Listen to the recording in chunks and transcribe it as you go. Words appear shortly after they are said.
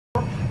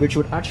which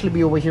would actually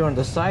be over here on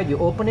the side. You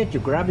open it, you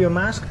grab your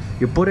mask,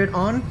 you put it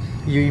on,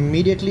 you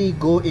immediately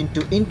go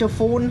into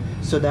interphone,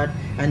 so that,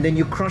 and then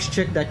you cross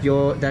check that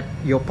your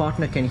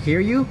partner can hear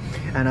you,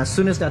 and as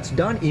soon as that's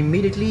done,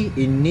 immediately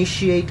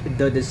initiate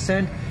the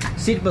descent.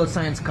 Seatbelt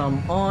signs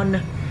come on.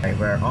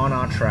 We're on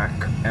our track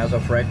as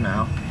of right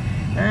now,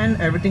 and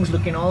everything's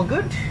looking all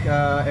good.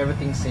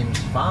 Everything seems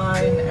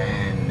fine,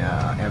 and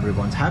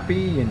everyone's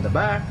happy in the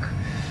back.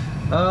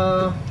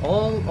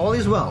 All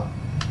is well.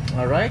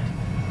 All right,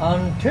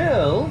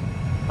 until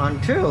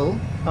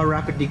a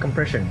rapid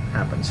decompression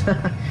happens.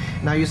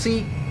 Now you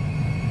see,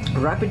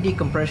 rapid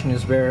decompression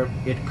is where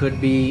it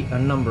could be a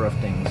number of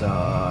things.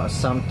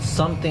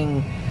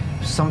 Something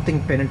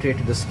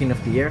penetrated the skin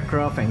of the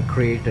aircraft and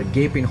create a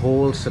gaping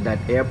hole, so that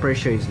air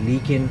pressure is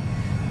leaking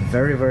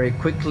very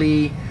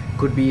quickly.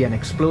 Could be an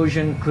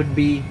explosion, could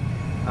be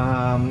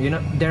you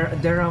know,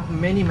 there are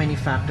many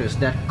factors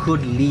that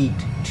could lead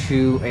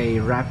to a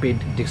rapid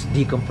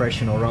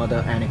decompression, or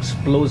rather an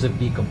explosive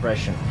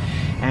decompression,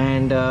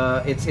 and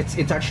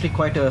it's actually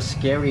quite a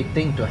scary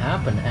thing to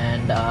happen,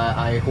 and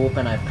I hope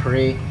and I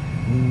pray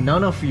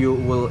none of you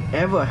will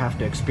ever have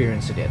to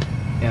experience it,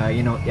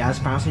 you know, as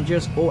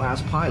passengers or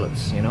as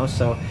pilots, you know.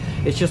 So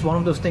it's just one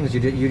of those things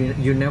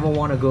you never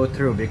want to go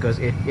through, because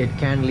it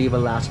can leave a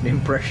lasting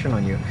impression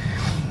on you.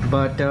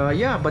 But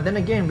yeah, but then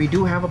again, we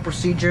do have a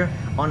procedure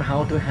on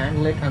how to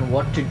handle it and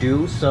what to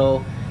do.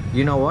 So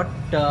you know what,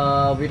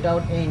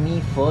 without any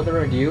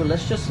further ado,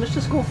 let's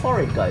just go for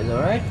it, guys. All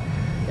right,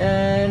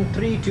 and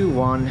 3 2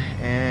 1,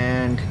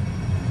 and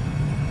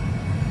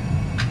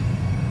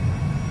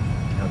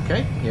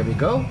okay, here we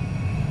go.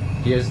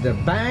 Here's the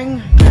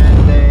bang,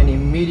 and then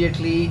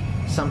immediately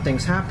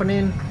something's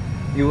happening.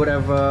 You would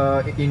have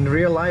in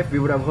real life, we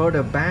would have heard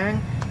a bang,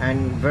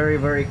 and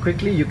very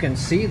quickly you can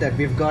see that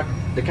we've got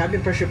the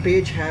cabin pressure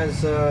page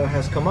has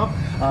come up.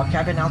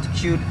 Cabin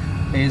altitude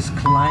is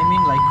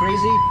climbing like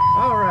crazy.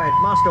 All right,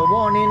 master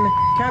warning,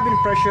 cabin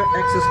pressure,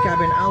 excess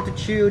cabin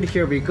altitude.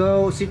 Here we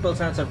go. Seatbelt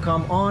signs have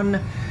come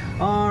on.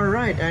 All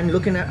right, and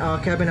looking at our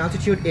cabin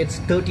altitude, it's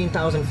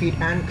 13,000 feet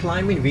and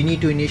climbing. We need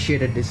to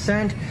initiate a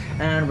descent,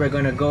 and we're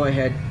going to go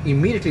ahead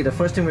immediately. The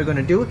first thing we're going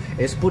to do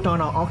is put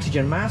on our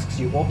oxygen masks.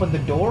 You open the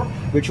door,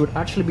 which would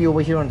actually be over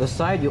here on the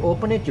side. You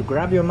open it, you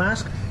grab your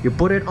mask, you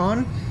put it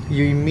on,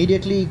 you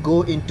immediately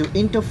go into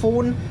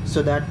interphone,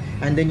 so that,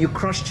 and then you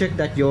cross check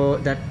that your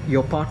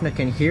partner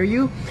can hear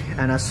you,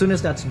 and as soon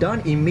as that's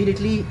done,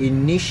 immediately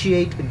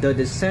initiate the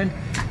descent.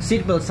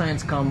 Seatbelt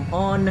signs come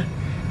on,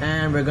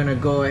 and we're gonna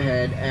go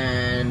ahead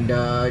and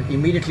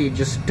immediately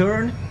just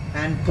turn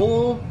and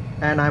pull,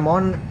 and I'm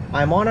on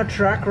a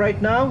track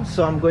right now,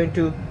 so I'm going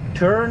to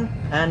turn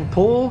and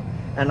pull,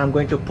 and I'm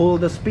going to pull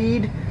the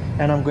speed,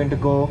 and I'm going to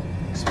go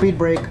speed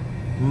brake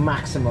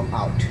maximum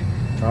out.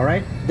 All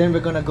right, then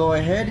we're gonna go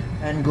ahead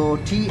and go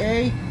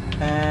TA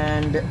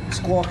and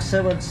squawk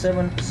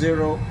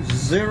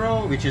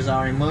 7700, which is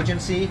our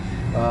emergency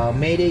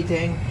mayday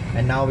thing,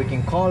 and now we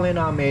can call in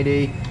our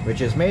mayday, which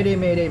is mayday,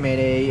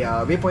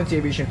 waypoints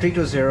Aviation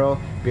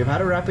 320. We've had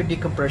a rapid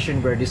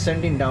decompression. We're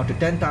descending down to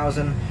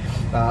 10,000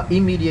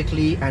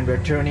 immediately, and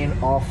we're turning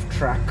off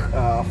track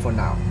for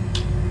now,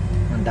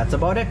 and that's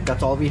about it.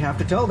 That's all we have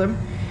to tell them,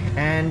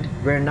 and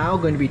we're now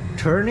going to be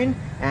turning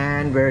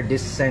and we're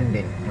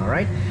descending. All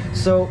right,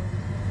 so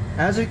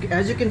as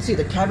you can see,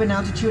 the cabin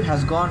altitude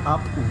has gone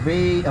up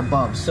way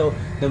above, so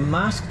the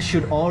masks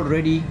should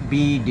already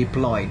be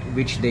deployed,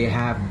 which they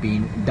have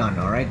been done.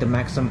 All right, the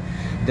masks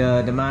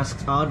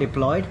are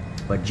deployed,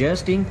 but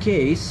just in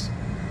case,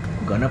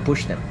 I'm gonna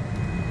push them.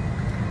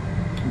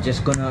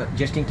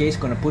 Just in case,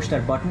 gonna push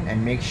that button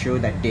and make sure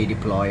that they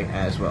deploy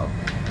as well.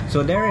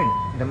 So they're in.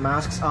 The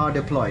masks are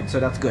deployed, so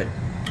that's good.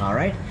 All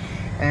right,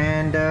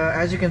 and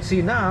as you can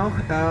see now,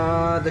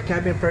 the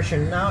cabin pressure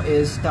now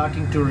is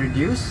starting to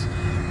reduce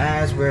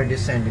as we're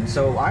descending.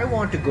 So I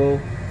want to go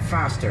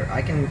faster.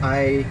 I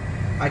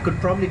could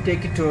probably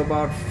take it to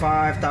about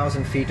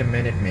 5,000 feet a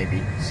minute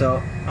maybe.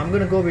 So I'm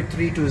gonna go with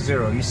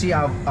 320. You see,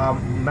 our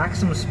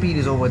maximum speed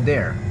is over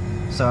there,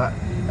 so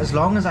as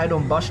long as I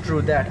don't bust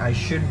through that, I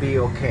should be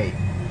okay.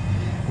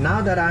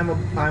 Now that I'm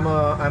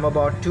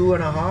about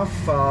 2.5,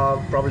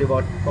 probably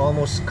about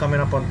almost coming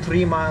up on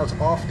 3 miles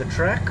off the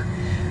track,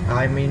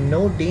 I'm in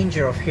no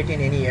danger of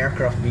hitting any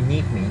aircraft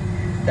beneath me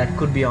that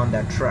could be on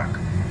that track.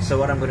 So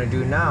what I'm going to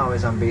do now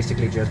is I'm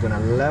basically just going to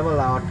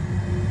level out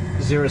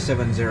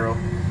 070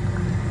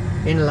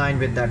 in line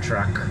with that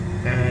track,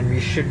 and we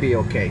should be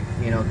okay,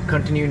 you know,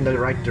 continue in the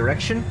right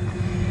direction.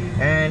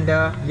 And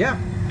yeah,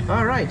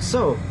 all right,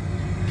 so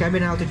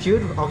cabin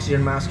altitude,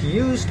 oxygen mask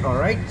used. All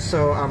right,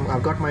 so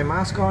I've got my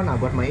mask on,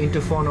 I've got my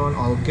interphone on,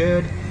 all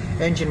good.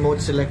 Engine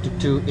mode selected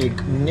to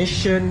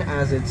ignition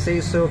as it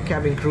says so.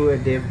 Cabin crew,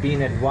 they've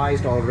been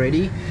advised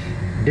already.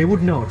 They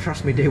would know,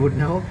 trust me, they would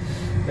know.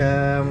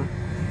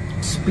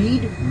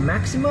 Speed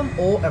maximum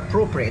or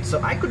appropriate. So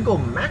I could go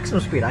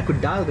maximum speed. I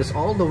could dial this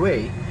all the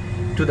way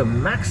to the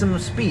maximum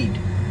speed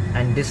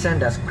and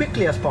descend as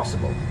quickly as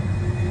possible.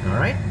 All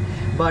right,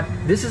 but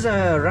this is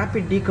a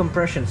rapid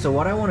decompression, so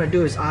what I want to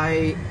do is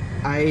I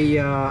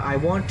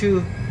want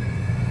to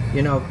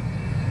you know,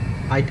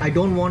 I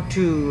don't want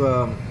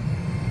to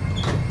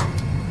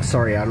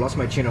sorry, I lost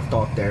my chain of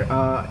thought there.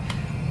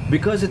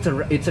 Because it's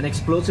an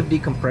explosive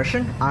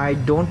decompression, I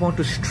don't want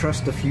to stress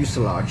the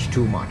fuselage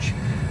too much.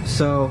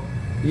 So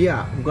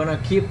yeah, I'm gonna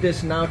keep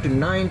this now to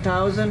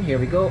 9,000. Here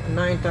we go,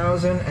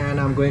 9,000, and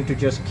I'm going to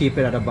just keep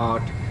it at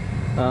about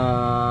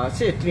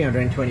say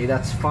 320.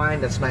 That's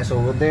fine, that's nice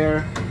over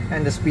there.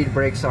 And the speed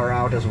brakes are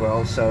out as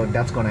well, so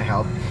that's gonna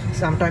help.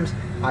 Sometimes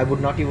I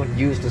would not even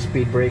use the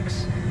speed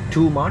brakes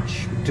too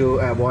much to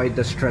avoid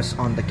the stress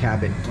on the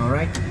cabin. All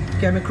right,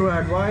 cabin crew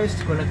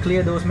advised, gonna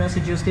clear those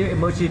messages there.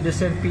 Emergency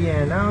descent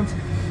PA announced,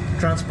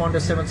 transponder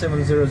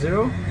 7700.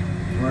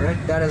 All right,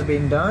 that has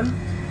been done,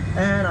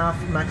 and our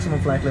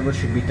maximum flight level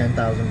should be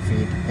 10,000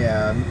 feet,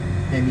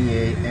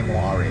 MEA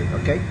MORA.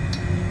 Okay,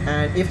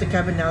 and if the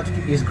cabin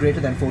altitude is greater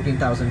than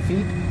 14,000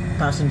 feet,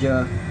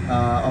 passenger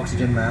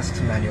oxygen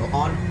masks manual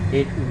on.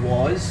 It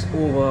was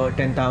over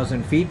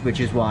 10,000 feet, which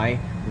is why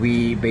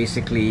we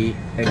basically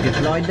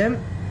deployed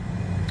them.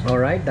 All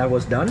right, that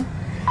was done.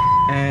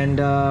 And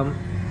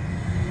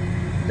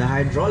the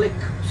hydraulic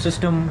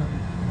system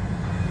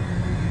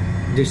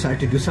decided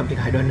to do something,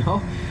 I don't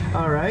know.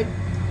 All right,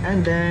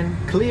 and then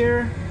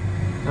clear.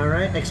 All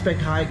right,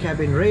 expect high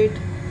cabin rate,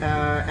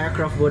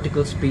 aircraft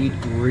vertical speed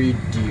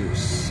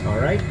reduce. All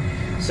right,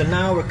 so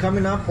now we're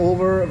coming down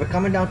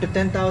to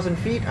 10,000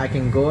 feet. I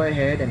can go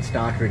ahead and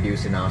start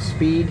reducing our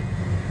speed,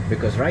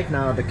 because right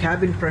now the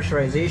cabin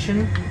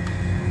pressurization,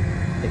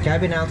 the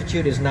cabin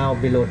altitude is now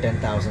below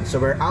 10,000, so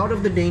we're out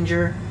of the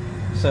danger.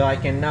 So I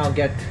can now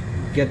get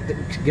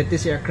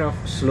this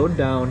aircraft slowed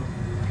down,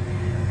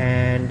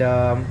 and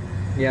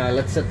yeah,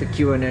 let's set the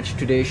QNH.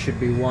 Today should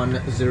be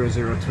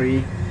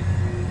 1003,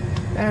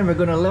 and we're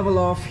gonna level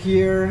off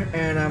here,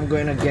 and I'm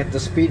gonna get the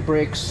speed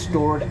brakes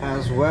stored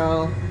as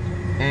well.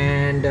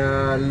 And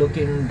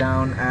looking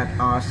down at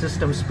our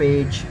systems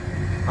page,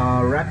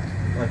 RAT,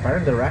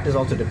 apparently the RAT is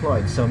also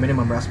deployed, so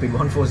minimum RAT speed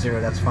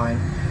 140, that's fine,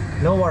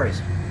 no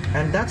worries.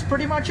 And that's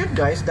pretty much it,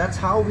 guys. That's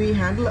how we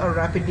handle a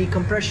rapid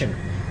decompression.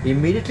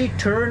 Immediately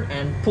turn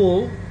and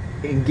pull,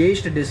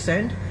 engage the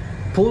descent,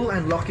 pull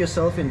and lock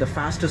yourself in the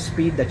fastest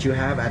speed that you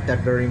have at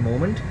that very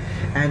moment,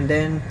 and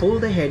then pull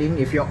the heading.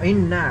 If you're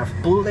in nav,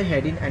 pull the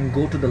heading and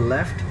go to the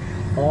left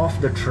off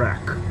the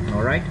track.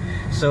 All right,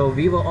 so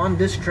we were on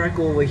this track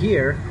over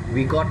here,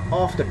 we got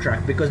off the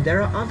track because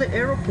there are other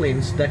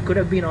aeroplanes that could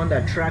have been on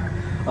that track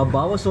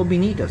above us or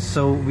beneath us.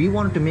 So we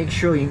wanted to make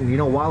sure, you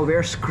know, while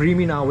we're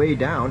screaming our way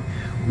down,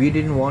 we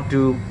didn't want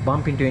to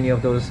bump into any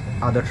of those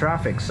other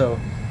traffic. So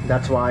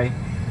that's why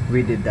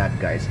we did that,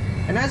 guys.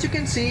 And as you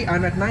can see,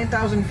 I'm at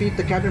 9,000 feet.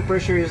 The cabin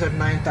pressure is at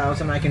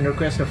 9,000. I can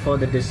request a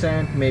further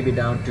descent, maybe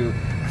down to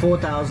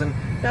 4,000.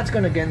 That's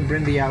gonna again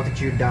bring the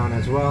altitude down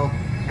as well,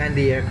 and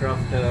the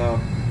aircraft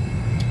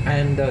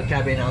and the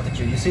cabin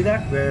altitude. You see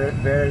that we're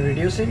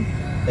reducing.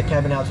 The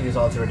cabin altitude is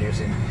also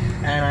reducing.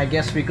 And I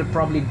guess we could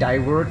probably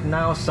divert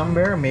now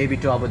somewhere, maybe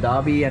to Abu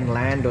Dhabi and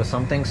land or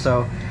something.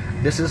 So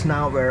this is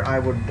now where I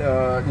would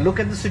look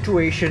at the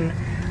situation.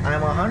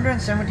 I'm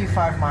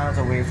 175 miles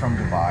away from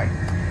Dubai.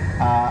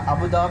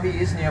 Abu Dhabi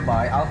is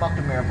nearby. Al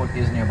Maktoum Airport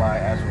is nearby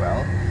as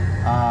well.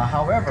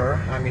 However,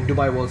 I mean,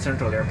 Dubai World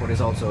Central Airport is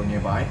also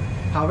nearby.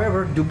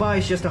 However, Dubai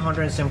is just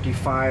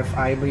 175.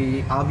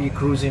 I'll be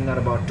cruising at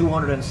about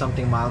 200 and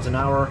something miles an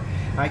hour.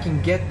 I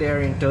can get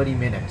there in 30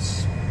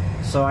 minutes.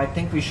 So I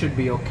think we should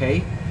be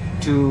okay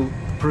to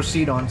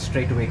proceed on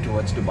straight away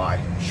towards Dubai.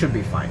 Should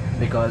be fine,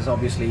 because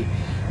obviously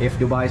if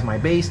Dubai is my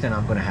base, then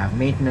I'm going to have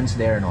maintenance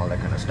there and all that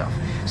kind of stuff.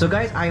 So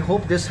guys, I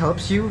hope this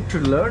helps you to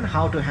learn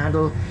how to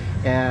handle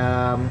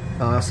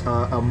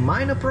a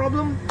minor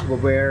problem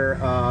where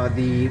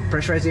the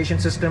pressurization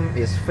system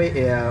is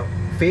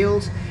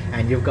fails,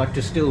 and you've got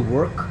to still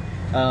work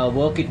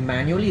it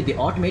manually. The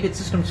automated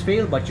systems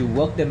fail, but you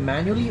work them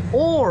manually,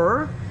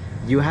 or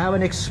you have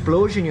an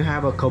explosion, you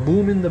have a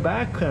kaboom in the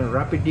back,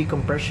 rapid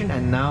decompression,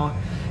 and now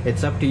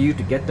it's up to you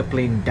to get the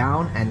plane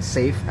down and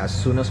safe as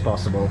soon as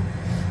possible,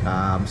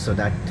 so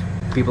that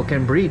people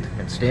can breathe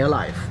and stay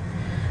alive.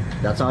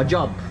 That's our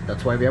job.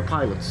 That's why we are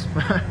pilots.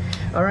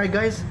 Alright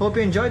guys, hope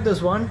you enjoyed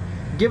this one.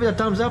 Give it a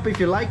thumbs up if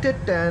you liked it,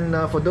 and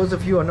for those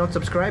of you who are not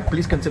subscribed,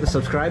 please consider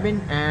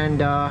subscribing. And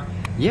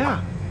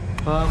yeah,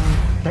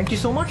 thank you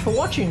so much for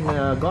watching.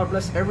 God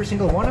bless every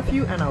single one of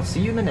you, and I'll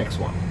see you in the next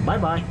one. Bye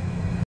bye.